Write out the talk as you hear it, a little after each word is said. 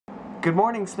Good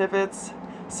morning, Snippets!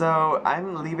 So,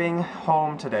 I'm leaving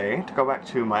home today to go back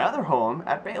to my other home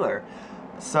at Baylor.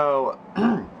 So,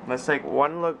 let's take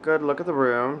one good look at the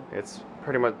room. It's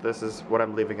pretty much, this is what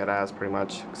I'm leaving it as, pretty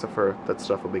much, except for that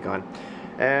stuff will be gone.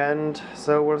 And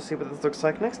so we'll see what this looks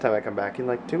like next time I come back in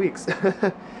like 2 weeks.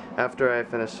 After I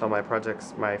finish all my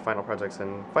projects, my final projects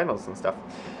and finals and stuff.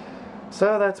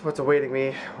 So that's what's awaiting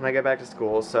me when I get back to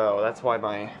school, so that's why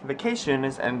my vacation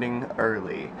is ending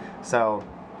early. So,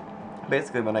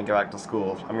 basically when I get back to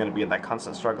school, I'm going to be in that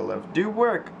constant struggle of do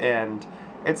work, and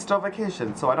it's still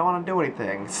vacation, so I don't want to do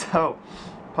anything. So,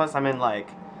 plus I'm in like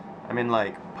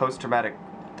post-traumatic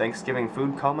Thanksgiving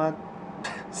food coma.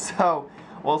 So,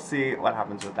 we'll see what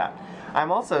happens with that.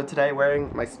 I'm also today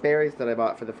wearing my Sperry's that I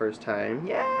bought for the first time.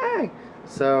 Yay!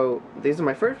 So, these are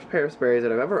my first pair of Sperry's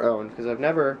that I've ever owned, because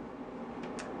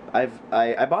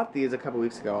I bought these a couple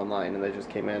weeks ago online, and they just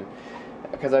came in.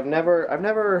 Because I've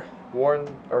never worn,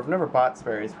 or I've never bought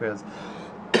Sperry's because,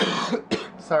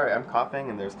 sorry, I'm coughing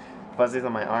and there's fuzzies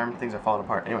on my arm, things are falling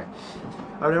apart. Anyway,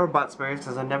 I've never bought Sperry's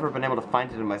because I've never been able to find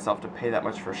it in myself to pay that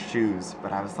much for shoes.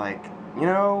 But I was like, you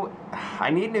know,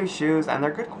 I need new shoes, and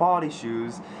they're good quality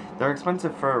shoes. They're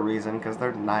expensive for a reason because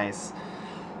they're nice.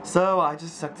 So I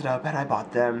just sucked it up and I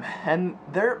bought them, and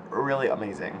they're really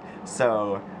amazing.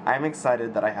 So I'm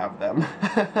excited that I have them.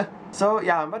 So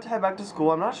yeah, I'm about to head back to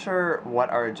school. I'm not sure what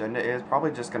our agenda is.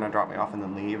 Probably just gonna drop me off and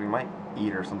then leave. We might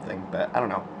eat or something, but I don't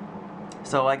know.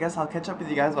 So I guess I'll catch up with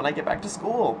you guys when I get back to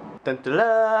school. Dun -da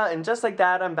 -da, and just like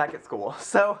that, I'm back at school.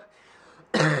 So,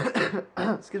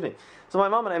 excuse me. So my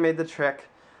mom and I made the trek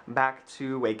back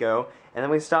to Waco, and then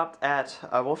we stopped at,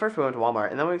 well, first we went to Walmart,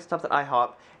 and then we stopped at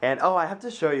IHOP, and oh, I have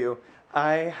to show you,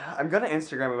 I'm gonna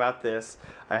Instagram about this.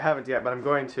 I haven't yet, but I'm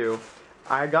going to.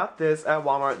 I got this at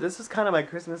Walmart. This is kind of my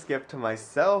Christmas gift to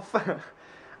myself.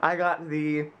 I got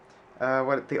the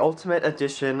ultimate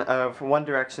edition of One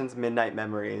Direction's Midnight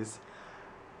Memories.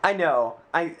 I know,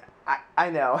 I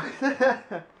know.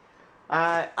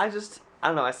 I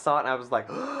don't know, I saw it and I was like,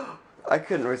 I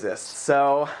couldn't resist.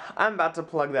 So, I'm about to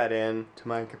plug that in to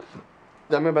my,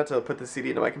 I'm about to put the CD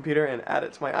into my computer and add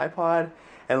it to my iPod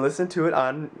and listen to it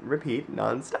on repeat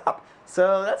non-stop.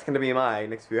 So, that's gonna be my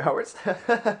next few hours.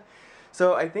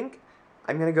 So, I think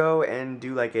I'm gonna go and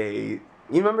do like a,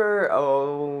 you remember,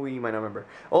 oh, you might not remember,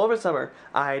 all over summer,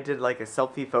 I did like a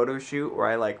selfie photo shoot where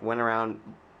I like went around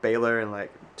Baylor and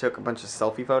like took a bunch of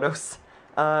selfie photos.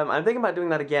 I'm thinking about doing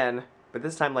that again, but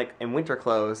this time like in winter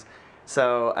clothes.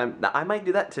 So I might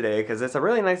do that today because it's a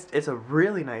really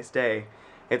nice day.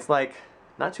 It's like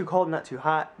not too cold, not too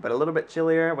hot, but a little bit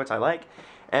chillier, which I like.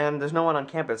 And there's no one on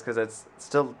campus because it's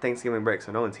still Thanksgiving break,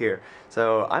 so no one's here.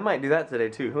 So I might do that today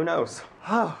too, who knows?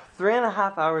 Oh,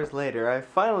 3.5 hours later, I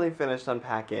finally finished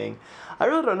unpacking. I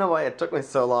really don't know why it took me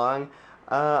so long.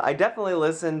 I definitely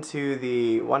listened to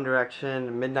the One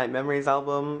Direction Midnight Memories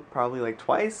album probably like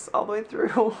twice all the way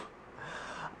through.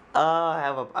 I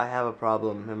have a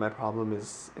problem, and my problem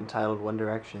is entitled One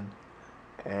Direction.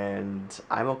 And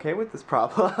I'm okay with this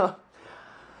problem.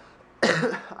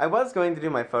 I was going to do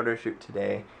my photo shoot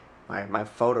today. My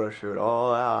photo shoot,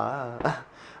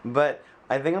 but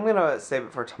I think I'm gonna save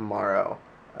it for tomorrow.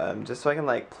 Just so I can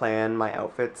like plan my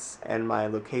outfits and my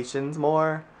locations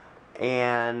more.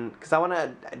 And because I want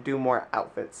to do more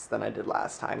outfits than I did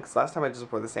last time. Because last time I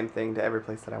just wore the same thing to every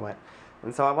place that I went.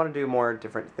 And so I want to do more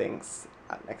different things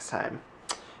next time.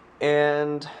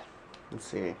 And let's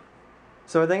see.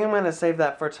 So I think I'm going to save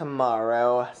that for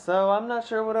tomorrow. So I'm not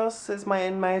sure what else is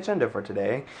in my agenda for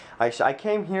today. I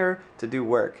came here to do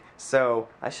work. So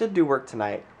I should do work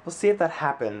tonight. We'll see if that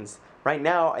happens. Right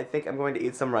now I think I'm going to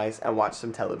eat some rice and watch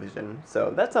some television.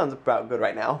 So that sounds about good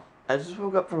right now. I just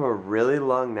woke up from a really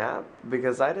long nap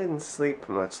because I didn't sleep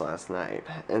much last night,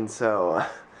 and so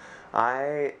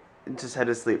I just had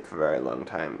to sleep for a very long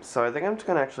time. So I think I'm just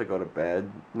gonna actually go to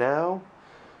bed now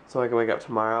so I can wake up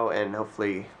tomorrow and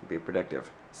hopefully be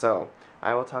productive. So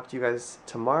I will talk to you guys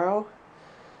tomorrow.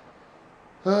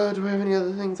 Do I have any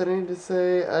other things that I need to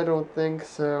say? I don't think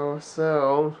so.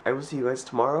 So I will see you guys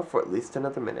tomorrow for at least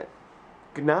another minute.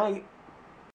 Good night.